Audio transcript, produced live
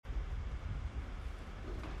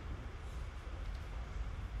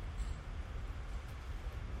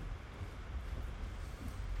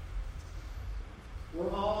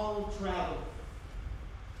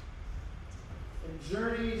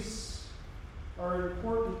journeys are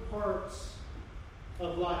important parts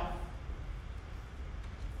of life.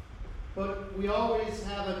 But we always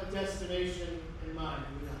have a destination in mind,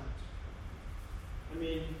 do we not? I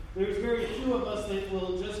mean, there's very few of us that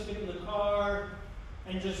will just get in the car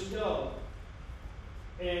and just go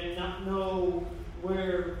and not know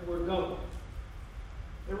where we're going.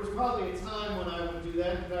 There was probably a time when I would do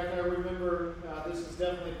that. In fact, I remember, this is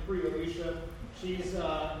definitely pre-Alicia. She's,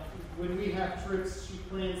 when we have trips, she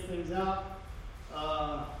plans things out.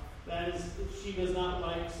 She does not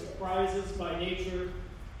like surprises by nature.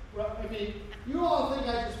 I mean, you all think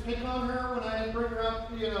I just pick on her when I bring her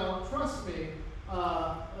up, trust me.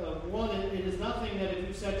 One, it is nothing that if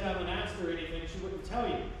you sat down and asked her anything, she wouldn't tell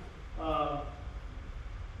you.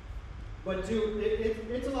 But two,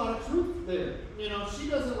 it's a lot of truth there. She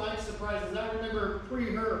doesn't like surprises. I remember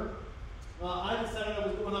pre-her, I decided I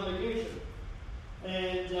was going on vacation.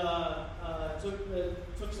 And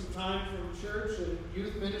took some time from church and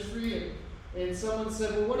youth ministry. And someone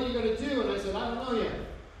said, well, what are you going to do? And I said, I don't know yet.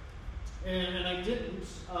 And I didn't.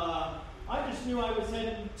 I just knew I was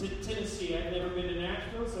heading to Tennessee. I'd never been to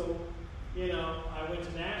Nashville, so, I went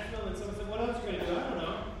to Nashville, and someone said, what else are you going to do? I don't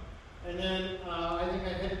know. And then I think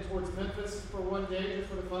I headed towards Memphis for one day just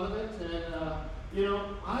for the fun of it, and,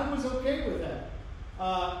 I was okay with that.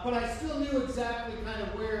 But I still knew exactly kind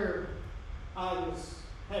of where I was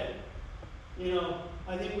headed.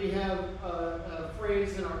 I think we have a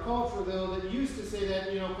phrase in our culture, though, that used to say that,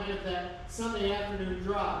 kind of that Sunday afternoon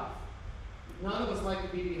drive. None of us like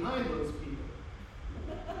to be behind those people.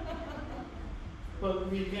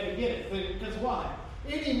 But we got to get it. Because why?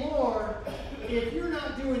 Anymore, if you're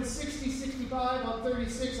not doing 60, 65 on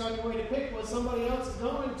 36 on your way to Piqua, somebody else is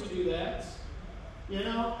going to do that. And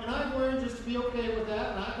I've learned just to be okay with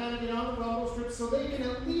that, and I kind of get on the rumble strip so they can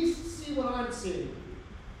at least see what I'm seeing.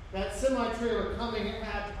 That semi-trailer coming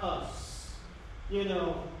at us,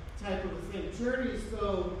 type of a thing. Journeys,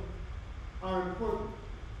 though, are important.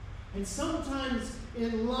 And sometimes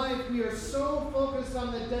in life we are so focused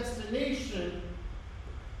on the destination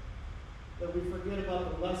that we forget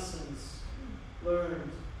about the lessons learned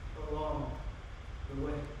along the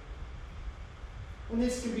way. And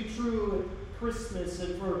this can be true at Christmas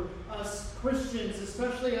and for us Christians,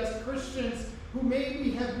 especially us Christians who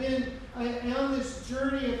maybe have been on this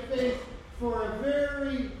journey of faith for a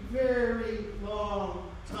very, very long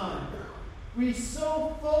time. We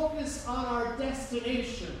so focus on our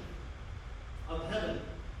destination of heaven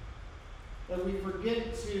that we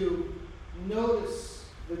forget to notice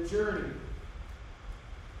the journey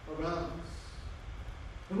around us.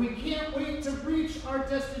 And we can't wait to reach our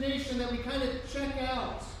destination that we kind of check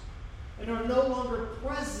out and are no longer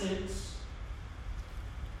present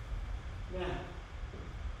now.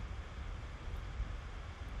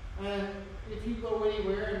 And if you go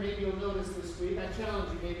anywhere, and maybe you'll notice this week, I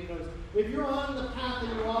challenge you, maybe notice, if you're on the path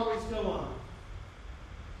that you always go on,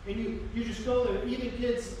 and you just go there, even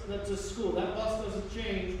kids to school, that bus doesn't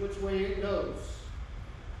change which way it goes.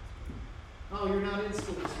 Oh, you're not in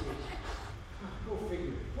school this week. Go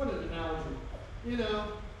figure. What an analogy.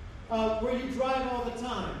 Where you drive all the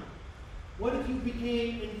time. What if you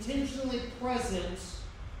became intentionally present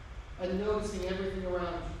and noticing everything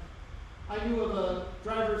around you? I knew of a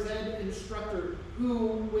driver's ed instructor who,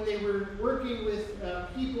 when they were working with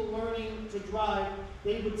people learning to drive,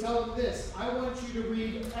 they would tell them this: I want you to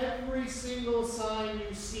read every single sign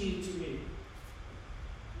you see to me.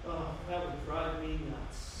 Oh, that would drive me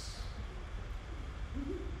nuts.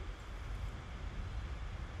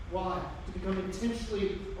 Why? To become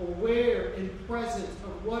intentionally aware and present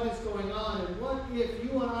of what is going on. And what if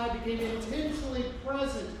you and I became intentionally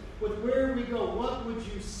present with where we go? What would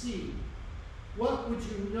you see? What would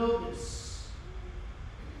you notice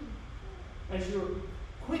as you're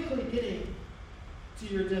quickly getting to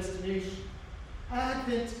your destination?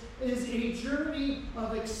 Advent is a journey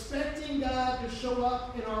of expecting God to show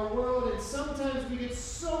up in our world, and sometimes we get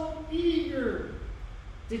so eager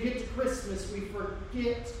to get to Christmas, we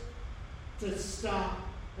forget to stop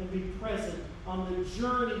and be present on the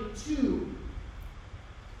journey to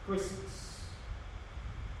Christmas.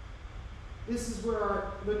 This is where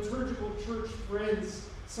our liturgical church friends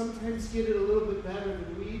sometimes get it a little bit better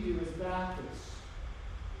than we do as Baptists.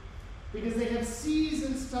 Because they have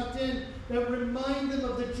seasons tucked in that remind them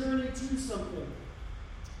of the journey to something.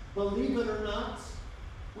 Believe it or not,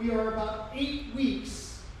 we are about 8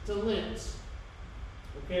 weeks to Lent.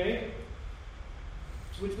 Okay?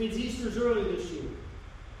 Which means Easter's early this year.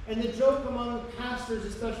 And the joke among pastors,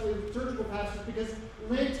 especially liturgical pastors, because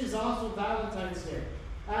Lent is also Valentine's Day.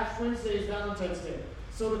 Ash Wednesday is Valentine's Day.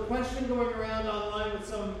 So the question going around online with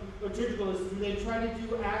some liturgical is, do they try to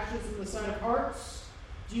do ashes in the sign of hearts?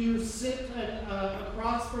 Do you sit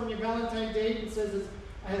across from your Valentine's date and says,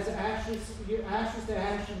 as ashes to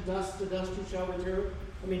ash and dust to dust you shall return?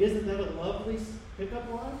 I mean, isn't that a lovely pickup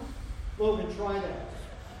line? Logan, try that.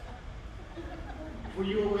 Were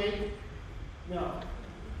you awake? No.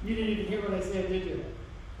 You didn't even hear what I said, did you?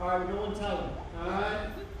 All right, no one tell him. All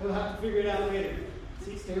right? He'll have to figure it out later.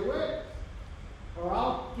 See, stay awake. Or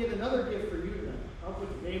I'll get another gift for you tonight. I'll put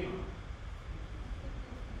the name on it.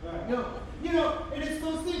 All right. No. You know, and it's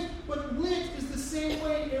those things. But Lent is the same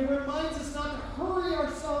way. It reminds us not to hurry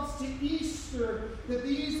ourselves to Easter. That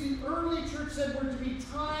the early church said were to be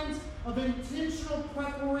times of intentional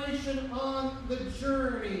preparation on the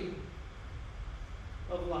journey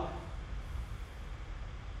of life.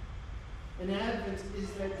 And Advent is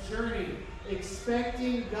that journey,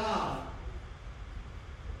 expecting God.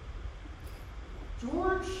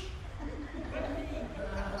 George?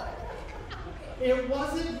 It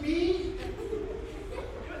wasn't me? It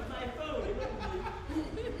was my phone. It wasn't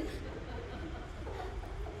me.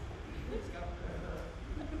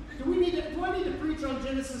 Do I need to preach on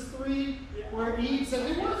Genesis 3 where Eve said,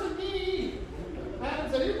 it wasn't me?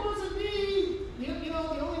 Adam said, it wasn't me. You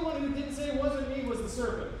know, the only one who didn't say it wasn't me was the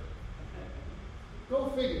serpent. Go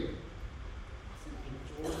figure.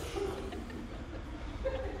 George.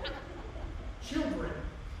 Children.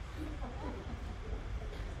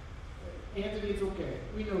 Anthony, it's okay.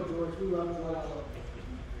 We know George. We love George.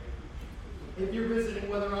 If you're visiting,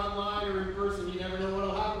 whether online or in person, you never know what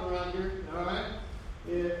will happen around here. All right?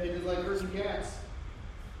 It is like herding cats.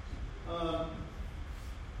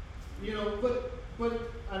 You know, but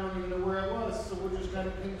I don't even know where I was, so we're just going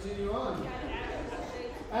to continue on.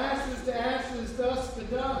 Ashes to ashes, dust to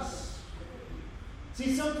dust.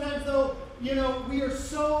 See, sometimes though, you know, we are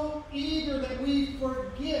so eager that we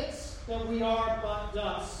forget that we are but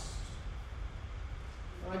dust.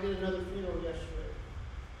 I did another funeral yesterday.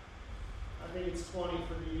 I think it's 20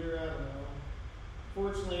 for the year, I don't know.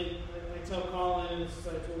 Fortunately, I tell Colin, as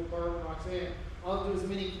I told Bart and Roxanne, I'll do as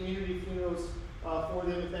many community funerals for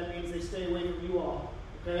them if that means they stay away from you all.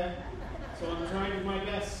 Okay? So I'm trying to do my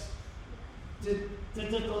best to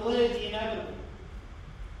delay the inevitable.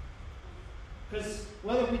 Because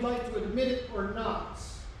whether we'd like to admit it or not,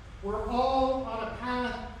 we're all on a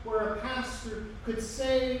path where a pastor could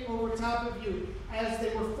say over top of you, as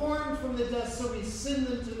they were formed from the dust, so we send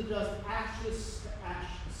them to the dust, ashes to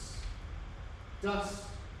ashes, dust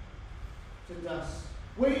to dust,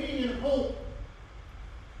 waiting in hope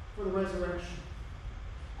for the resurrection.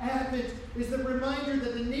 Advent is the reminder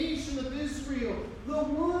that the nation of Israel, the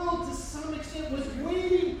world to some extent, was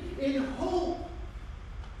waiting in hope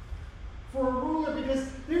for a ruler, because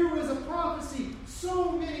there was a prophecy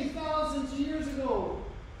so many thousands of years ago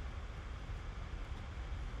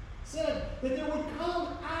said that there would come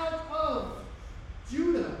out of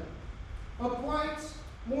Judah a bright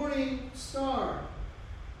morning star.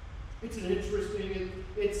 It's an interesting,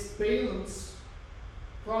 it's Balaam's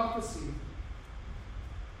prophecy.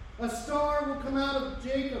 A star will come out of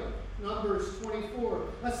Jacob, Numbers 24.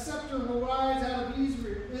 A scepter will rise out of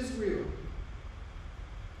Israel.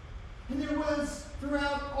 And there was,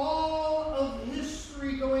 throughout all of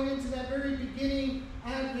history going into that very beginning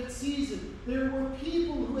Advent season, there were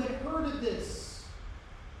people who had heard of this,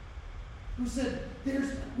 who said,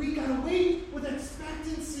 we got to wait with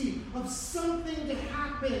expectancy of something to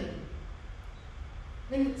happen.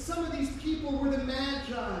 And some of these people were the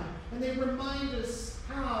Magi, and they remind us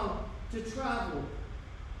how to travel.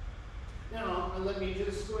 Now, let me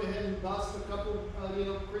just go ahead and bust a couple,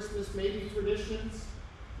 Christmas maybe traditions.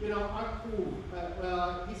 He's in the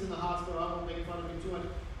hospital. I won't make fun of him too much.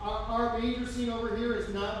 Our manger scene over here is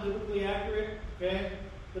not biblically accurate. Okay,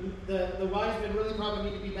 the wise men really probably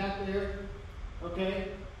need to be back there. Okay,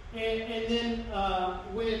 and then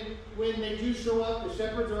when they do show up, the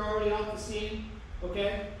shepherds are already off the scene.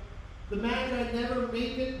 Okay, the Magi never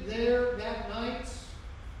make it there that night.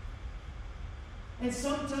 And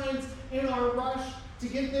sometimes in our rush to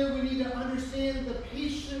get there, we need to understand the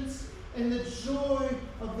patience and the joy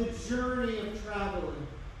of the journey of traveling.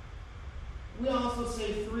 We also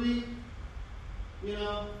say 3,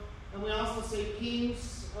 and we also say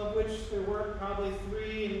kings, of which there were probably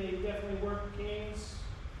 3, and they definitely weren't kings.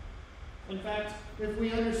 In fact, if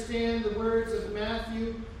we understand the words of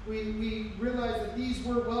Matthew, we realize that these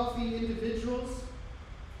were wealthy individuals.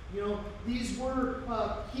 These were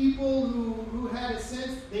people who had a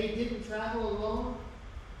sense they didn't travel alone.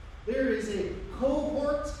 There is a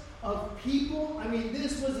cohort of people. I mean,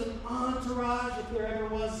 this was an entourage if there ever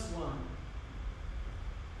was one.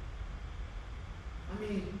 I mean,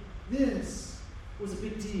 This was a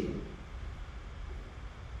big deal.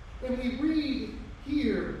 And we read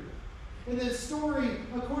here in the story,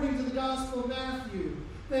 according to the Gospel of Matthew,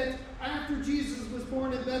 that after Jesus was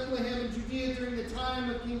born in Bethlehem in Judea during the time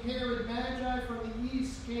of King Herod, Magi from the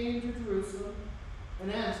east came to Jerusalem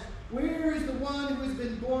and asked, "Where is the one who has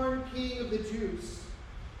been born King of the Jews?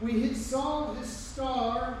 We had saw his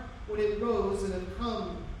star when it rose and have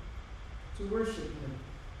come to worship him."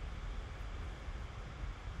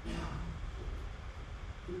 Now,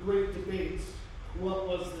 the great debate. What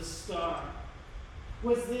was the star?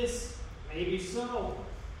 Was this, maybe so,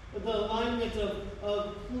 the alignment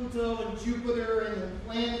of Pluto and Jupiter and the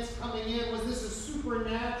planets coming in? Was this a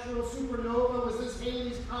supernatural supernova? Was this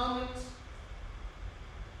Halley's Comet?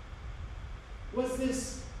 Was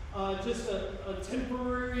this just a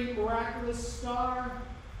temporary miraculous star?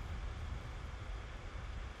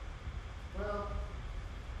 Well,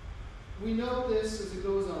 we know this as it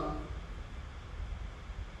goes on.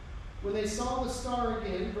 When they saw the star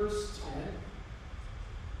again, verse 10,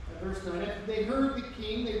 verse 9, after they heard the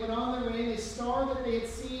king, they went on their way, and the star that they had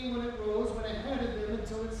seen when it rose went ahead of them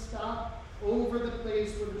until it stopped over the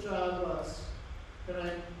place where the child was. Can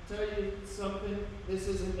I tell you something? This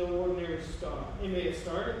isn't no ordinary star. It may have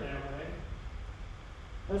started that way.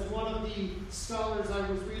 As one of the scholars I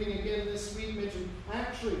was reading again this week mentioned,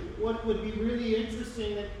 actually, what would be really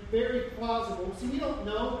interesting and very plausible, see, we don't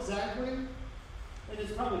know exactly, and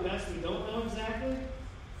it's probably best we don't know exactly,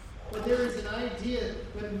 but there is an idea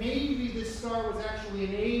that maybe this star was actually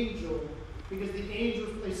an angel, because the angels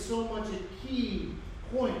play so much at key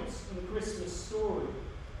points in the Christmas story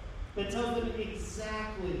that tells them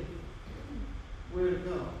exactly where to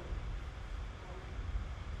go.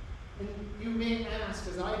 And you may ask,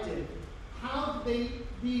 as I did, how did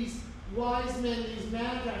these wise men, these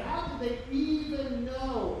magi, how did they even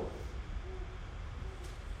know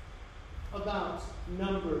about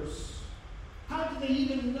numbers? How did they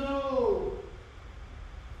even know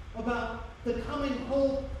about the coming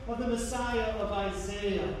hope of the Messiah of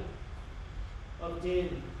Isaiah, of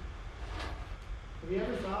Daniel? Have you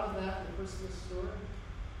ever thought of that in the Christmas story?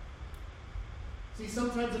 See,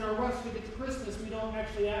 sometimes in our rush to get to Christmas, we don't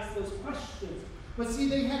actually ask those questions. But see,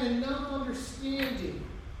 they had enough understanding,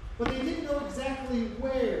 but they didn't know exactly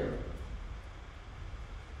where.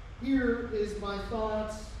 Here is my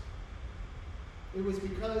thought. It was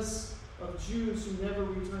because of Jews who never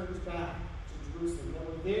returned back to Jerusalem, that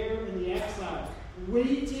were there in the exile,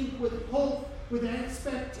 waiting with hope, with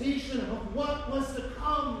expectation of what was to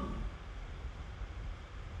come.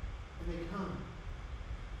 And they come.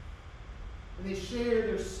 And they share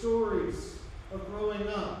their stories of growing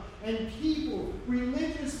up. And people,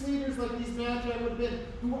 religious leaders like these magi would have been,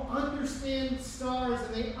 who understand stars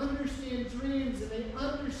and they understand dreams and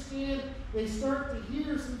they start to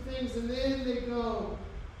hear some things, and then they go,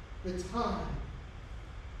 the time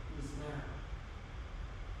is now.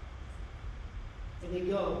 And they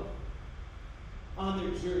go on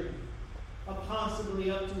their journey,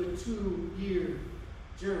 possibly up to a 2-year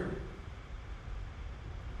journey.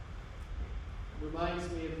 Reminds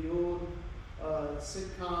me of the old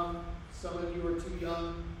sitcom. Some of you are too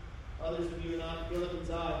young, others of you are not. Gilligan's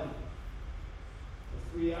Island,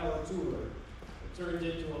 a 3-hour tour. It turned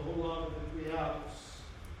into a whole longer than 3 hours.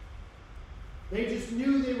 They just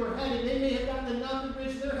knew they were headed. They may have gotten enough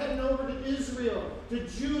information. They're heading over to Israel, to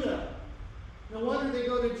Judah. No wonder they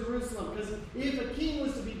go to Jerusalem, because if a king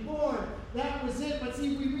was to be born, that was it. But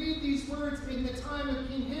see, we read these words in the time of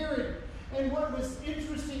King Herod. And what was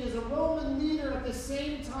interesting is a Roman leader at the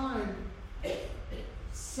same time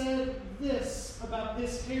said this about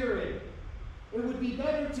this Herod. It would be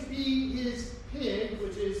better to be his pig,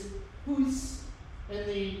 which is hus in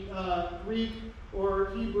the Greek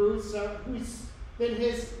or Hebrew, hus, than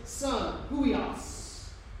his son,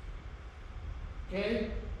 huios.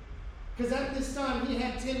 Okay? Because at this time he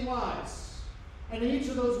had 10 wives. And each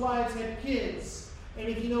of those wives had kids. And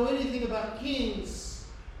if you know anything about kings,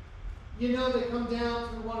 you know they come down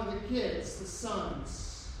through one of the kids, the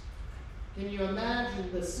sons. Can you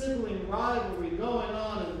imagine the sibling rivalry going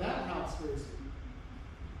on in that house, Christy?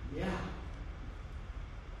 Yeah.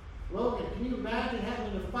 Logan, can you imagine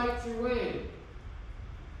having to fight your way?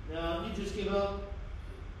 No, you just give up.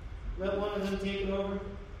 Let one of them take it over?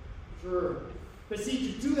 Sure. But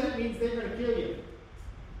see, to do that means they're going to kill you.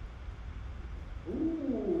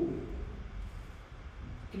 Ooh.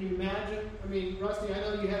 Can you imagine? I mean, Rusty, I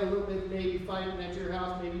know you had a little bit maybe fighting at your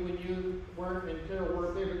house, maybe when you weren't and Carol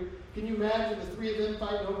weren't there. Can you imagine the 3 of them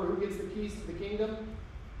fighting over who gets the keys to the kingdom?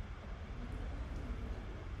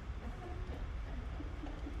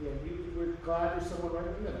 Yeah, we're glad there's someone right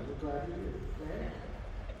in the middle. We're glad you're here. Okay?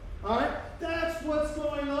 All right? That's what's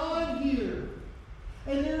going on here.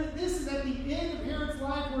 And this is at the end of Herod's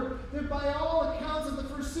life, where by all accounts of the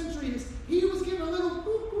first century, he was getting a little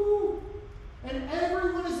cuckoo. And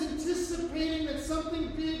everyone is anticipating that something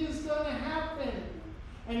big is going to happen.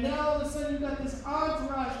 And now all of a sudden you've got this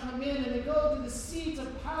entourage come in, and they go to the seat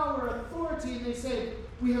of power, authority, and they say,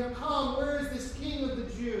 "We have come. Where is this king of the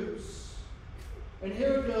Jews?" And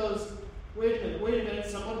Herod goes, wait a minute,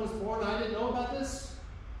 someone was born, I didn't know about this?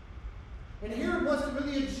 And Herod wasn't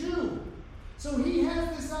really a Jew. So he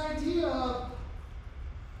has this idea of,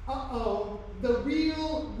 the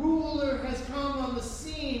real ruler has come on the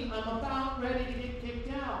scene. I'm about ready to get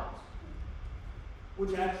kicked out.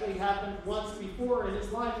 Which actually happened once before in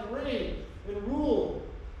his life and reign and rule.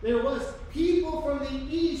 There was people from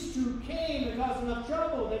the east who came to cause enough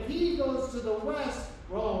trouble that he goes to the west,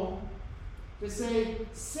 Rome, to say,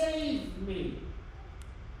 "Save me."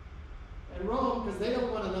 And Rome, because they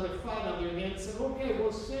don't want another fight on their hands, said, "Okay,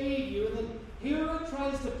 we'll save you." And then Herod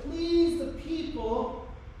tries to please the people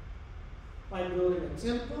by building a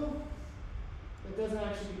temple that doesn't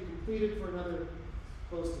actually get completed for another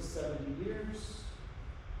close to 70 years.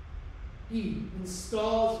 He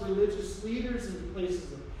installs religious leaders in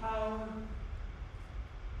places of power,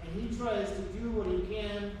 and he tries to do what he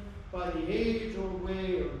can by the age-old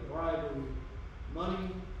way of bribery,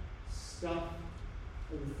 money, stuff,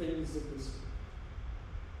 and the things of this world.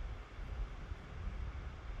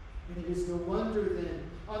 And it is no wonder then,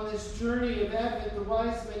 on this journey of Advent, the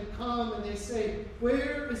wise men come and they say,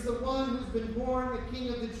 "Where is the one who's been born the King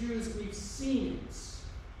of the Jews? We've seen it."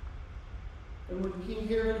 And when King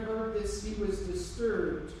Herod heard this, he was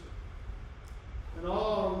disturbed, and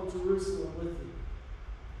all of Jerusalem with him.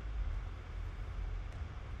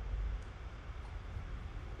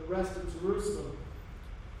 The rest of Jerusalem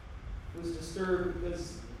was disturbed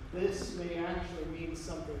because this may actually mean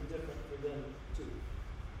something different for them too.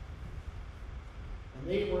 And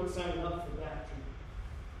they weren't signing up for that too.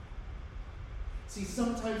 See,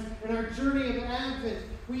 sometimes in our journey of Advent,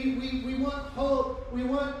 we want hope, we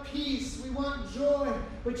want peace, we want joy,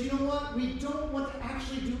 but you know what? We don't want to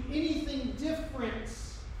actually do anything different.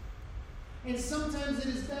 And sometimes it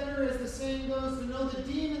is better, as the saying goes, to know the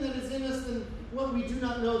demon that is in us than what we do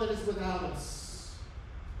not know that is without us.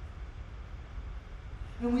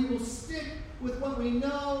 And we will stick with what we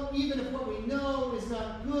know, even if what we know is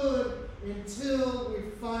not good, until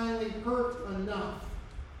we finally hurt enough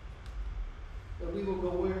that we will go,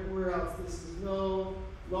 where else? This is no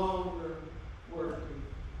longer working.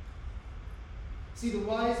 See, the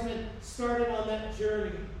wise men started on that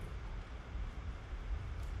journey.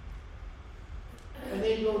 And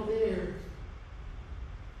they go there.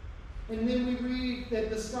 And then we read that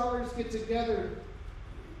the scholars get together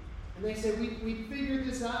and they say, we figured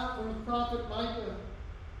this out from the prophet Micah.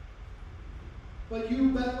 "But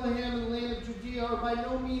you, Bethlehem, in the land of Judea, are by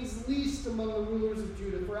no means least among the rulers of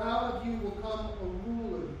Judah, for out of you will come a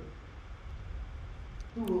ruler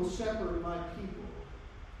who will shepherd my people,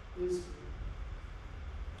 Israel."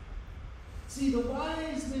 See, the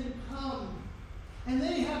wise men come, and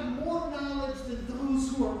they have more knowledge than those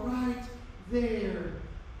who are right there.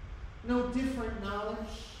 No different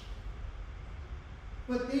knowledge.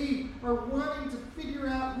 But they are wanting to figure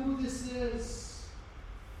out who this is.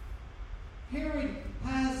 Herod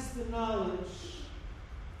has the knowledge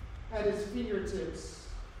at his fingertips,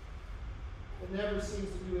 but never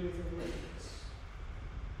seems to do anything with it.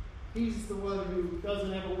 He's the one who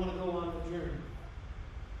doesn't ever want to go on the journey.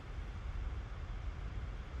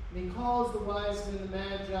 And he calls the wise men, the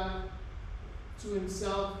Magi, to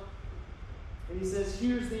himself, and he says,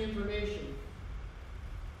 "Here's the information."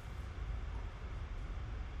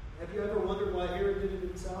 Have you ever wondered why Herod did it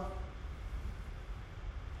himself?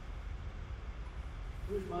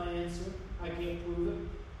 Here's my answer. I can't prove it.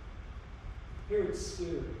 Herod's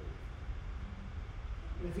scared.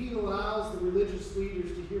 And if he allows the religious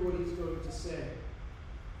leaders to hear what he's going to say,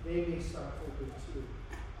 they may start hoping too.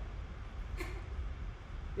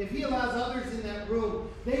 If he allows others in that room,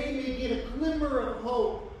 they may get a glimmer of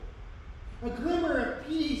hope, a glimmer of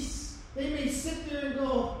peace. They may sit there and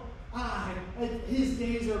go, his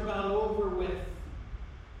days are about over with.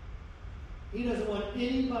 He doesn't want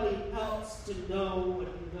anybody else to know what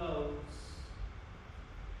he knows.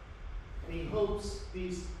 And he hopes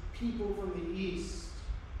these people from the east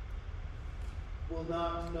will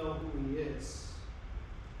not know who he is.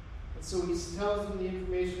 And so he tells them the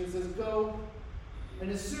information and says, "Go, and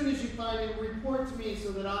as soon as you find him, report to me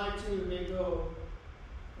so that I too may go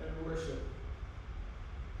and worship."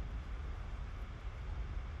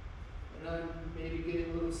 And I'm maybe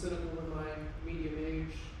getting a little cynical in my medium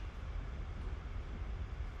age.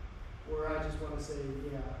 say,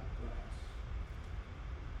 yeah,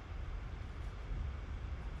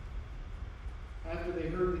 right. After they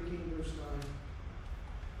heard the king, verse 9,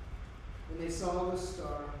 when they saw the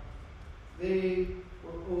star, they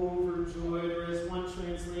were overjoyed, or as one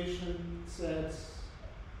translation says,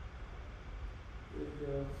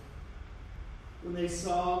 when they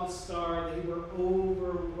saw the star, they were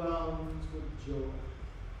overwhelmed with joy.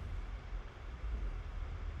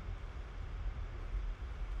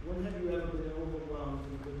 When have you ever been overwhelmed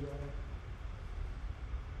with joy?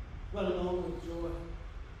 Let alone with joy.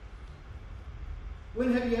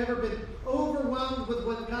 When have you ever been overwhelmed with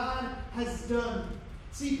what God has done?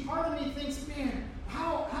 See, part of me thinks, man,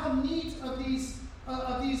 how neat of these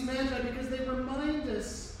magi, because they remind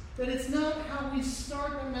us that it's not how we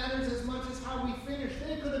start that matters as much as how we finish.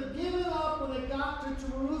 They could have given up when they got to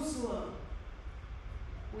Jerusalem.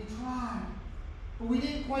 We tried, but we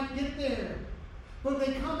didn't quite get there. But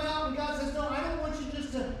they come out and God says, no, I don't want you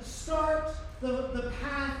just to start the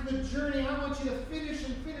path, the journey. I want you to finish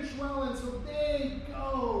and finish well. And so they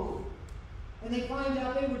go. And they find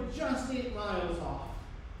out they were just 8 miles off.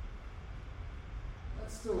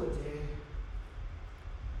 That's still a day.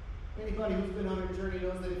 Anybody who's been on a journey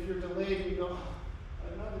knows that if you're delayed, you go,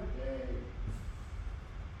 oh, another day.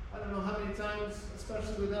 I don't know how many times,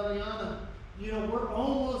 especially with Eliana, we're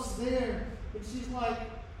almost there. And she's like,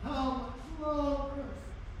 how much longer?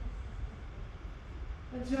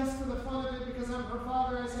 And just for the fun of it, because I'm her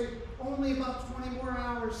father, I say, only about 20 more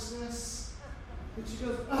hours, sis. And she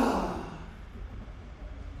goes, ah.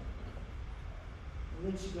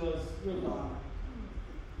 And then she goes, you're lying.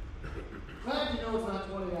 Glad you know it's not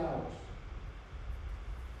 20 hours.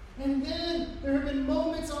 And then there have been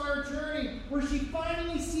moments on our journey where she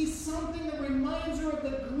finally sees something that reminds her of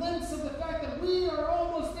the glimpse of the fact that we are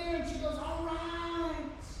almost there. And she goes, all right.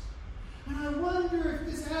 And I wonder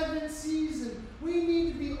if this Advent season, we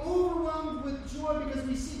need to be overwhelmed with joy because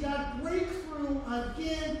we see God break through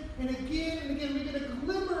again and again and again. We get a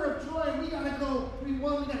glimmer of joy and we got to go, we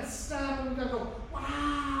got to stop and we got to go,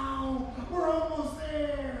 wow, we're almost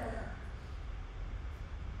there.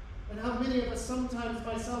 And how many of us, sometimes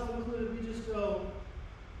myself included, we just go,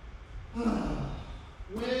 when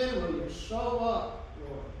will you show up,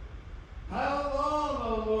 Lord? How long,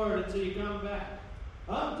 oh Lord, until you come back?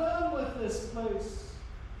 I'm done with this place.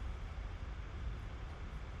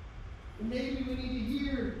 And maybe we need to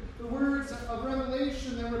hear the words of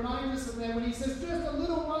Revelation that remind us of that when he says, just a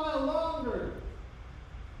little while longer.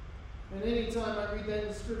 And anytime I read that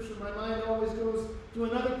in Scripture, my mind always goes to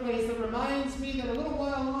another place that reminds me that a little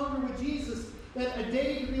while longer with Jesus, that a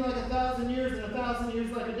day can be like 1,000 years and 1,000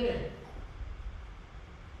 years like a day.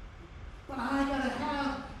 But I got to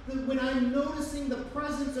have, when I'm noticing the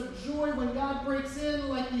presence of joy, when God breaks in,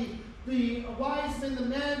 like the wise men, the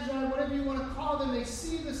magi, whatever you want to call them, they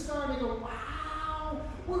see the star and they go, wow,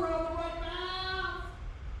 we're on the right path.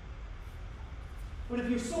 But if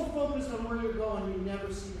you're so focused on where you're going, you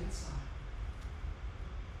never see that sign.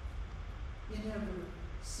 You never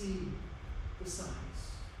see the signs.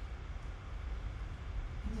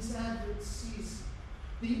 In this Advent season,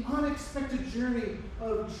 the unexpected journey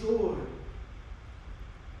of joy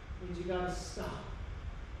means you got to stop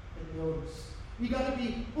and notice. You got to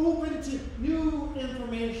be open to new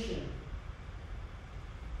information.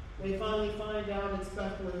 They finally find out it's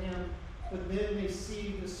Bethlehem, but then they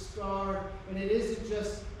see the star, and it isn't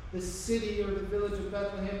just the city or the village of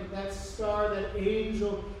Bethlehem, but that star, that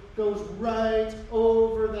angel, goes right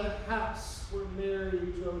over the house where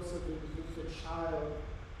Mary, Joseph, and the child,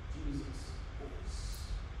 Jesus, is.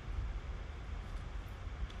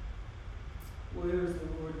 Where is the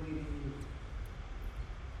Lord leading you?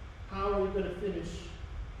 How are you going to finish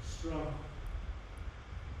strong?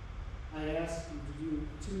 I ask you to do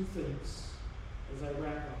 2 things as I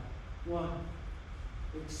wrap up. 1,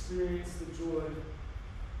 experience the joy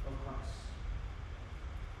of Christ.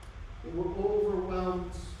 They were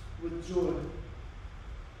overwhelmed with joy.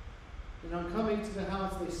 And on coming to the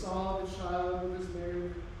house, they saw the child with his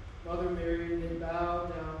mother Mary, and they bowed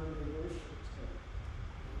down and they worshipped him.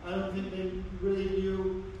 I don't think they really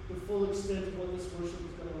knew the full extent of what this worship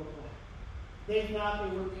was going to look like. They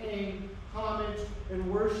thought they were paying homage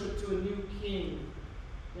and worship to a new king.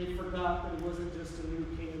 They forgot that it wasn't just a new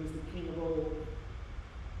king, it was the king of old,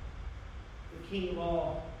 the king of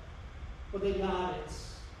all. But they got it.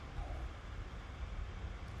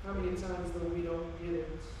 How many times, though, we don't get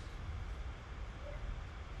it?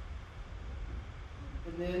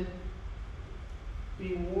 And then,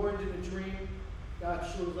 being warned in a dream, God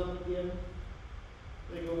shows up again.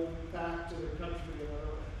 They go back to their country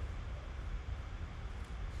another way.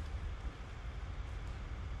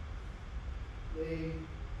 they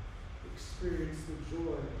experienced the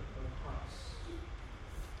joy of Christ.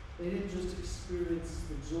 They didn't just experience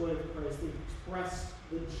the joy of Christ, they expressed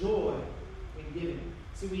the joy in giving.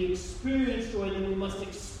 See, we experience joy, then we must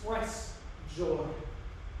express joy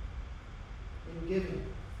in giving.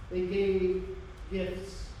 They gave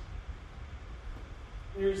gifts.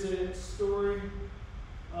 There's a story,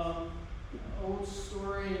 old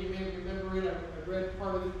story, and you may remember it. I read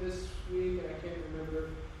part of it this week, and I can't remember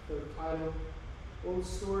the title. Old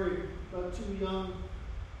story about two young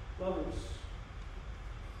lovers.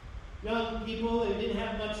 Young people, they didn't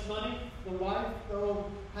have much money. The wife, though,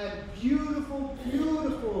 had beautiful,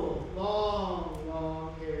 beautiful, long,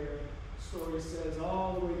 long hair. The story says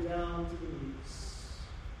all the way down to the knees.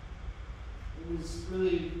 It was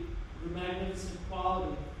really the magnificent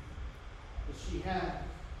quality that she had.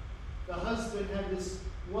 The husband had this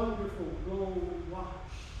wonderful gold watch.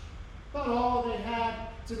 About all they had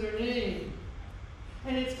to their name.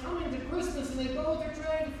 And it's coming to Christmas, and they both are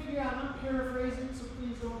trying to figure out, I'm paraphrasing, so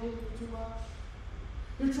please don't hit me too much.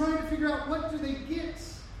 They're trying to figure out, what do they get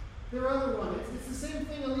their other one? It's the same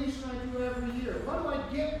thing Alicia and I do every year. What do I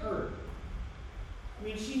get her? I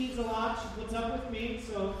mean, she needs a lot. She puts up with me,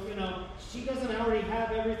 so, she doesn't already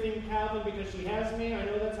have everything, Calvin, because she has me. I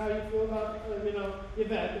know that's how you feel about,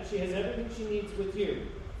 Yvette, but she has everything she needs with you.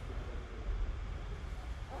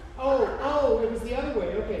 Oh, it was the other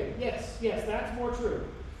way. Okay, yes, that's more true.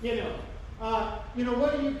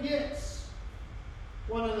 What do you get?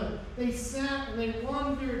 One another. They sat and they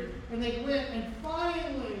wondered and they went, and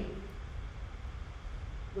finally,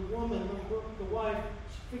 the woman, the wife,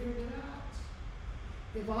 she figured it out.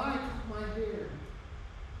 If I cut my hair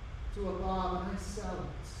to a bob and I sell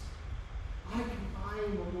it, I can buy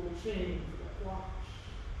him a little chain for that watch.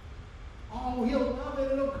 Oh, he'll love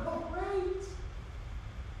it. It'll go great.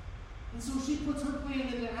 And so she puts her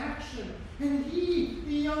plan into action. And he,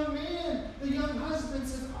 the young man, the young husband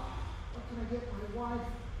says, what can I get my wife?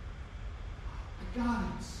 I got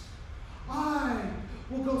it. I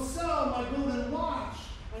will go sell my golden watch,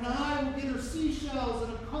 and I will get her seashells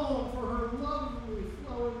and a comb for her lovely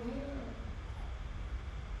flowing hair.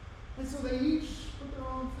 And so they each put their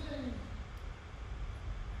own thing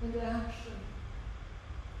into action.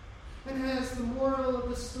 And as the moral of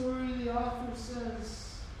the story, the author says,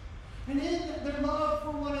 and in their love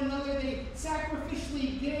for one another, they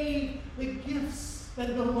sacrificially gave the gifts that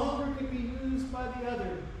no longer could be used by the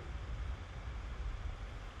other.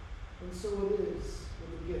 And so it is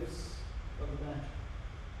with the gifts of the Magi.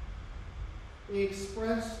 They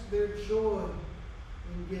expressed their joy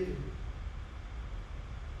in giving.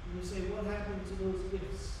 And you say, what happened to those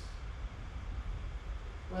gifts?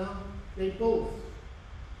 Well, they both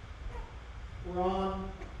were on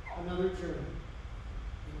another journey.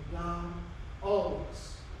 God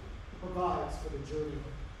always provides for the journey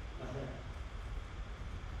ahead.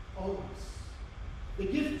 Always. The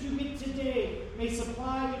gift you get today may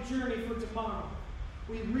supply the journey for tomorrow.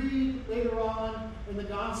 We read later on in the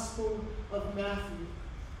Gospel of Matthew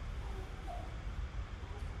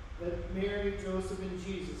that Mary, Joseph, and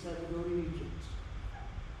Jesus had to go to Egypt.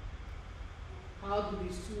 How did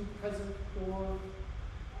these two peasant poor,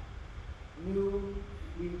 newly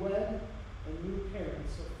wed, and new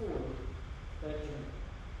parents afford that journey?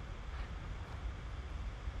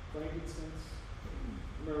 Frankincense,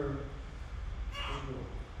 myrrh, and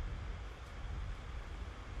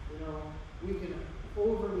gold. We can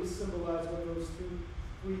overly symbolize what those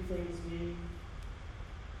three things mean.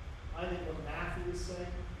 I think what Matthew is saying,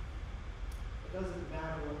 it doesn't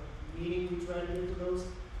matter what meaning we try to give to those,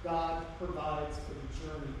 God provides for the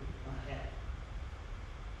journey ahead.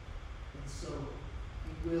 And so,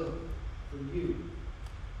 He will for you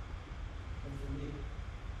and for me.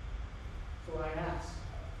 So I ask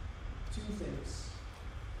two things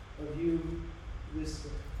of you this day.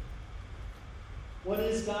 What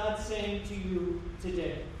is God saying to you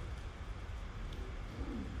today?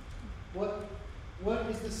 What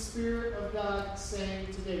is the Spirit of God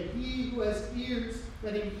saying today? He who has ears,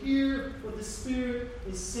 let him hear what the Spirit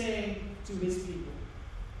is saying to His people.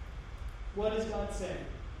 What is God saying?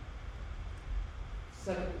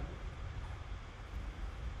 Secondly,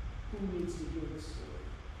 who needs to hear this story?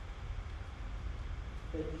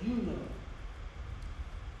 That you know.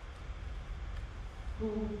 Who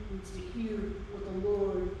needs to hear what the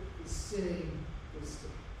Lord is saying this day?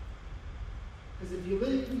 Because if you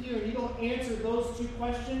live here and you don't answer those two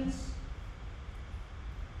questions,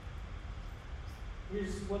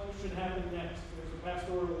 here's what should happen next. There's a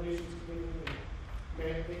pastoral relations committee meeting.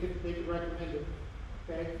 Okay? They could recommend it.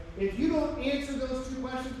 Okay? If you don't answer those two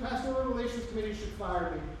questions, pastoral relations committee should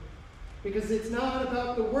fire me. Because it's not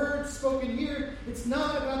about the words spoken here. It's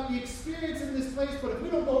not about the experience in this place. But if we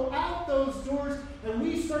don't go out those doors and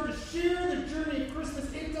we start to share the journey of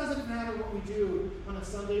Christmas, it doesn't matter what we do on a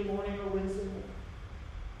Sunday morning or Wednesday morning.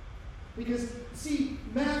 Because, see,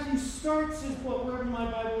 Matthew starts his book, wherever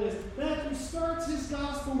my Bible is, Matthew starts his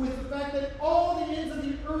gospel with the fact that all the ends of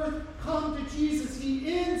the earth come to Jesus.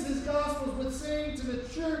 He ends his gospels with saying to the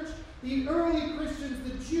church, the early Christians,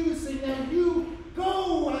 the Jews, saying, now you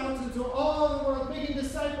go out into all the world, making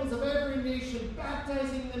disciples of every nation,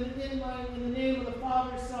 baptizing them in the name of the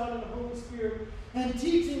Father, Son, and the Holy Spirit, and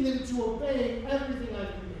teaching them to obey everything I've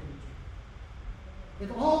commanded you.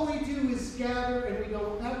 If all we do is gather and we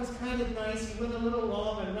go, that was kind of nice, he went a little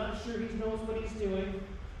long, I'm not sure he knows what he's doing,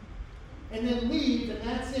 and then leave, and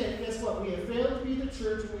that's it, guess what? We have failed to be the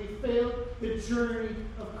church, and we failed the journey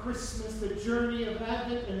of Christmas, the journey of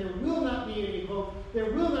Advent, and there will not be any hope,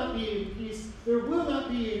 there will not be any peace, there will not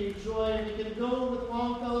be any joy. And you can go with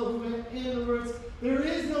Longfellow, who went in the words, there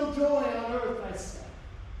is no joy on earth, I say.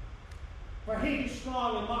 For hate is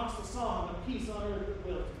strong and mocks the song of peace on earth that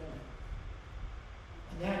will to men.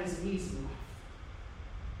 And that is an easy life.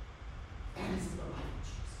 That is the life of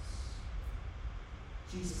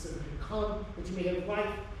Jesus. Jesus said, come that you may have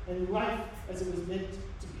life, and life as it was meant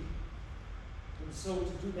to be. And so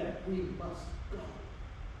to do that, we must go.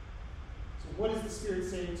 So what is the Spirit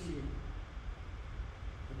saying to you?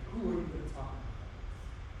 And who are you going to talk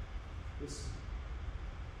about? Listen.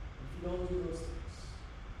 If you don't do those things,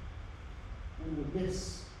 we will miss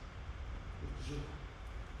the joy.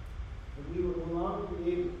 And we will no longer be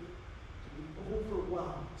able to be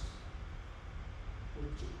overwhelmed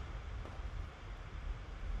with joy.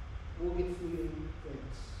 We'll get fleeting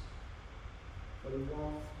things, but it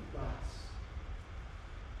won't last.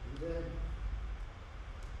 And then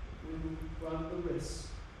we will run the risk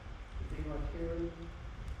of being like Herod,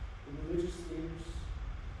 the religious leaders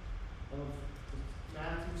of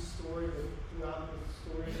Matthew's story, throughout the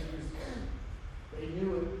story of Jesus. They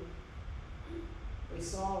knew it. They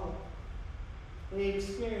saw it. They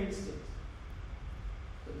experienced it.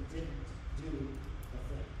 But it didn't do a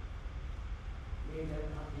thing. May that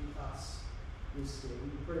not be us this day. We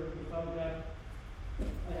pray with you, Father God.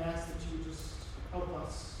 I ask that you just help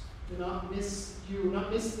us to not miss you,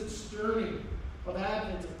 not miss the journey of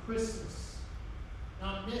Advent, of Christmas,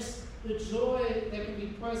 not miss the joy that can be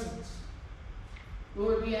present.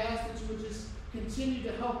 Lord, we ask that you would just continue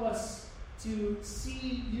to help us to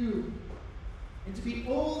see you and to be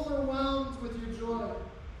overwhelmed with your joy,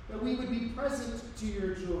 that we would be present to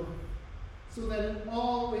your joy, so that in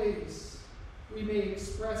all ways we may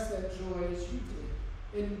express that joy as you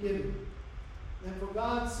did in giving. And for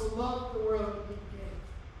God so loved the world that he gave.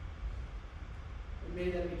 And may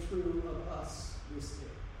that be true of us this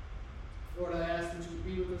day. Lord, I ask that you would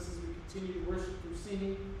be with us as we continue to worship through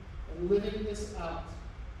singing and living this out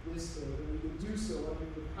this day. That we would do so under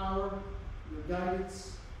your power, your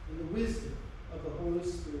guidance, and the wisdom of the Holy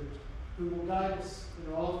Spirit, who will guide us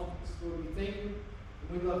in all things. Lord, we thank you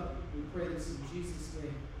and we love you. We pray this in Jesus'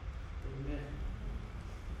 name. Amen.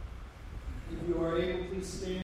 If you are able, please stand.